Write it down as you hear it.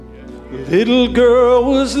Little girl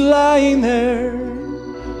was lying there.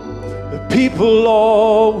 The people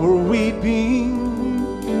all were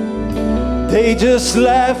weeping. They just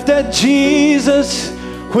laughed at Jesus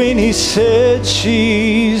when he said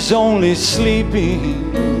she's only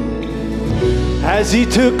sleeping. As he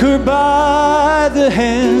took her by the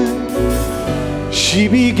hand, she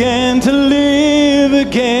began to live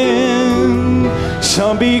again.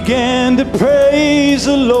 Some began to praise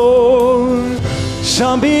the Lord.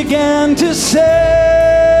 Some began to say,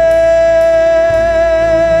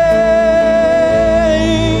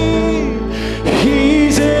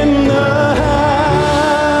 He's in the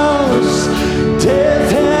house.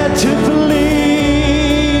 Death had to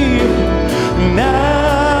flee.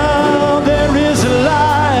 Now there is a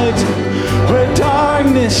light where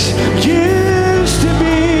darkness used to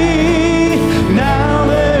be. Now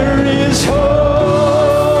there is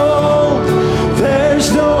hope.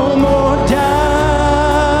 There's no more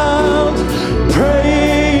doubt.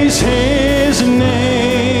 Praise his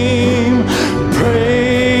name.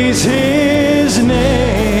 Praise his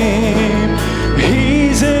name.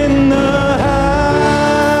 He's in the house.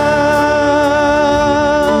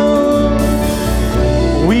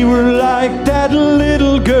 We were like that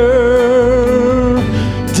little girl,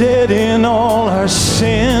 dead in all our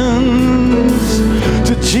sins.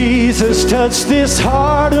 To Jesus touched this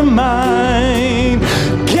heart of mine,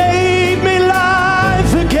 gave me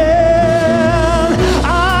life again.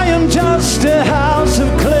 I am just a house of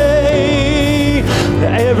clay.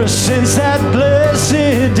 Ever since that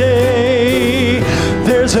blessed day,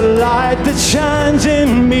 there's a light that shines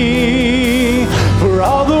in me for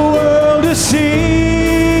all the world to see.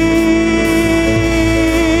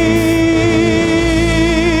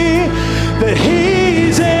 That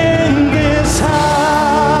he's in this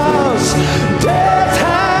house. Death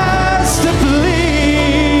has to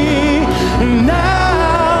flee.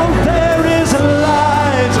 Now there is a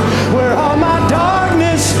light where all my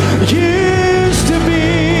darkness used to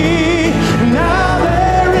be. Now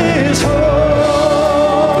there is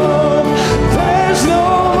hope. There's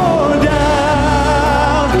no more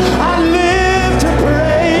doubt. I live to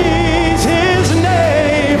praise his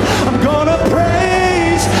name. I'm gonna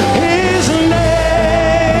praise his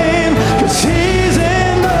name, 'cause he's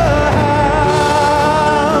in the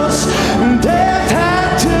house. Death had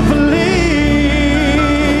to flee.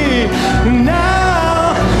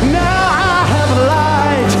 Now I have a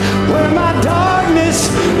light where my darkness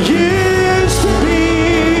used to be.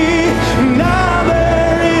 Now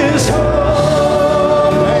there is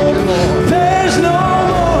hope. There's no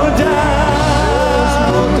more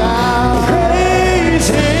doubt. Praise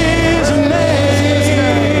his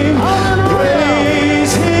name.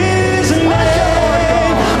 Praise his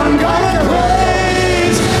name. I'm gonna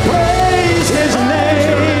praise his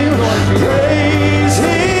name. Praise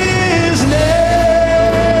his name.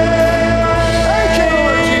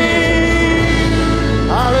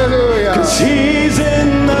 Hallelujah. 'Cause he's in